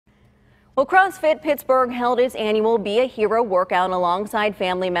Well, CrossFit Pittsburgh held its annual Be a Hero workout alongside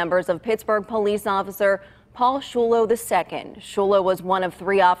family members of Pittsburgh police officer Paul Sciullo II. Sciullo was one of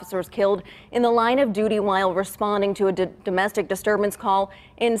 3 officers killed in the line of duty while responding to a domestic disturbance call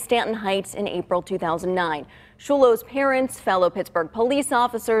in Stanton Heights in April 2009. Sciullo's parents, fellow Pittsburgh police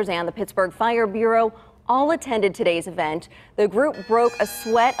officers, and the Pittsburgh Fire Bureau all attended today's event. The group broke a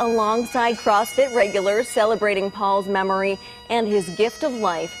sweat alongside CrossFit regulars, celebrating Paul's memory and his gift of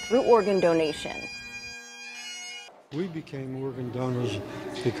life through organ donation. We became organ donors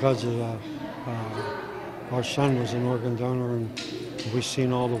because our son was an organ donor, and we've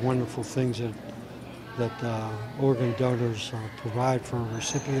seen all the wonderful things that organ donors provide for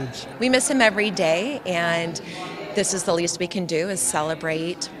recipients. We miss him every day, and this is the least we can do, is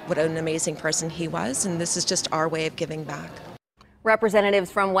celebrate what an amazing person he was, and this is just our way of giving back. Representatives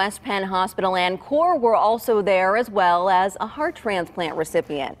from West Penn Hospital and CORE were also there, as well as a heart transplant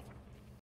recipient.